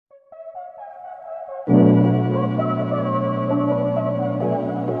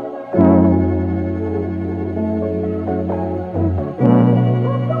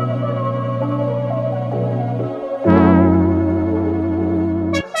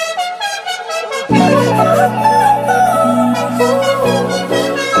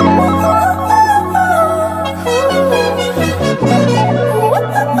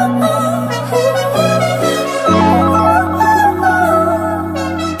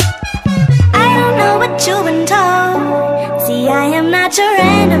what you've been told. See, I am not your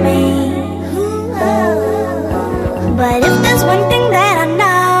enemy, but if there's one thing that I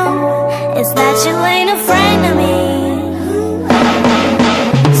know, it's that you ain't a friend of me.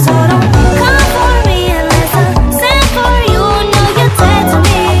 So don't come for me unless I send for you. No, you're dead to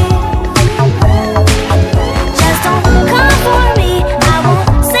me. Just don't come for me, I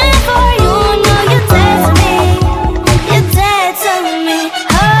won't send for you. No, you're dead to me. You're dead to me.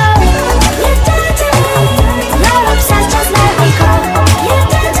 Oh, you're dead to me. No obsessed, just let me go. You're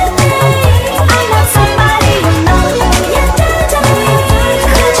dead to me. I'm not somebody you know. You're dead to me.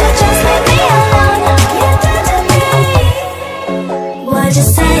 Could you just leave me alone? You're dead to me. What'd you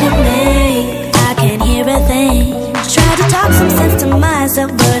say to me? I can't hear a thing. Try to talk some sense to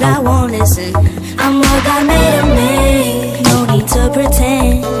myself, but I won't listen. I'm what God made of me. No need to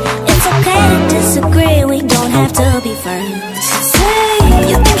pretend. It's okay to disagree, we don't have to be friends. Say,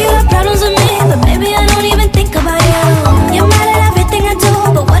 you think you have problems with me, but maybe I don't even think about you. You're mad at everything I do,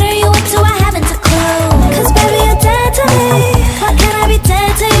 but what are you into? I haven't a clue. Cause baby, you're dead to me. Why can't I be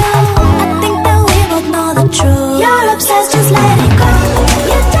dead to you? I think that we both know the truth. You're obsessed, just let it go.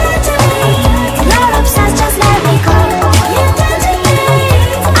 You're dead to me. You're obsessed, just let me go. You're dead to me.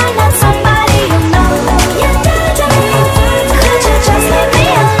 I'm not somebody you know. You're dead to me. Could you just leave me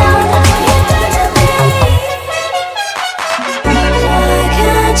alone? You're dead to me. Why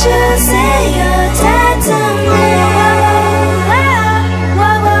can't you say you're dead?